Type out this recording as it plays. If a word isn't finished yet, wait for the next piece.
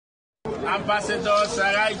Ambassador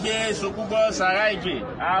Sokubo Saraige,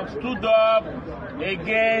 have stood up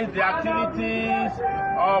against the activities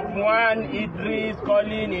of one Idris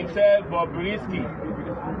calling himself Bobrisky.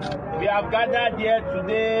 We have gathered here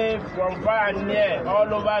today from far and near,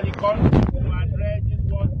 all over the country, to address this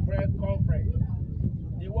World Press Conference.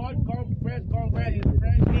 The World Press Conference is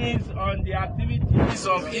pressing on the activities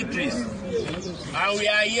of Idris, and we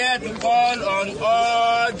are here to call on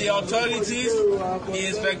all the authorities, the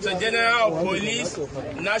Inspector General of Police,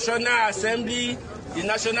 National Assembly, the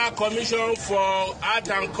National Commission for Art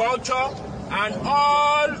and Culture, and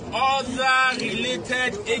all other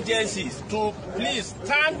related agencies to please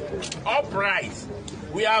stand upright.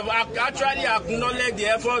 We have actually acknowledged the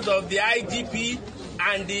efforts of the IGP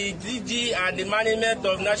and the DG and the management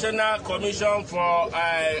of National Commission for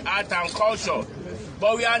Art and Culture.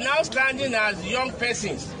 But we are now standing as young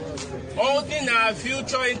persons, holding our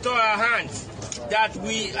future into our hands, that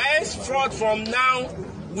we henceforth from now,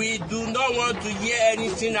 we do not want to hear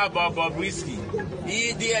anything about Bobrisky.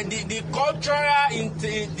 The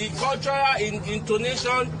cultural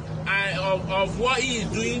intonation of what he is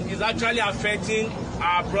doing is actually affecting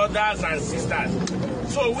our brothers and sisters.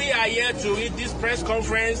 So we are here to read this press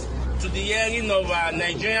conference to the hearing of our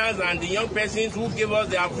Nigerians and the young persons who gave us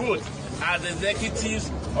their vote as executives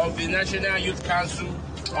of the National Youth Council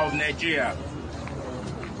of Nigeria.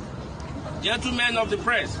 Gentlemen of the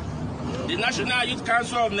press, the National Youth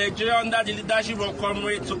Council of Nigeria, under the leadership of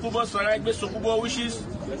Comrade Sokubo Saraige Sokubo,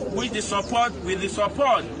 with the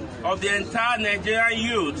support of the entire Nigerian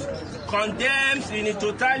youth, condemns in its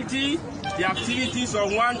totality the activities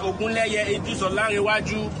of one Ogunleye Idris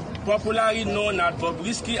Olanrewaju, popularly known as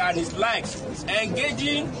Bobrisky, and his likes,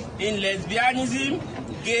 engaging in lesbianism,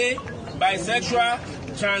 gay, bisexual,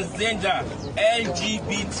 transgender,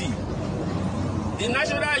 LGBT. The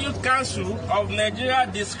National Youth Council of Nigeria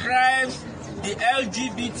describes the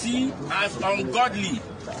LGBT as ungodly,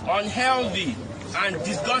 unhealthy, and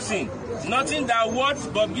disgusting. Noting that what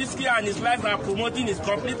Bobrisky and his likes are promoting is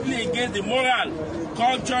completely against the moral,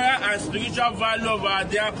 cultural, and spiritual value of our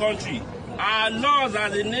dear country. Our laws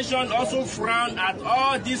as a nation also frown at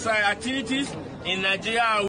all these activities in Nigeria.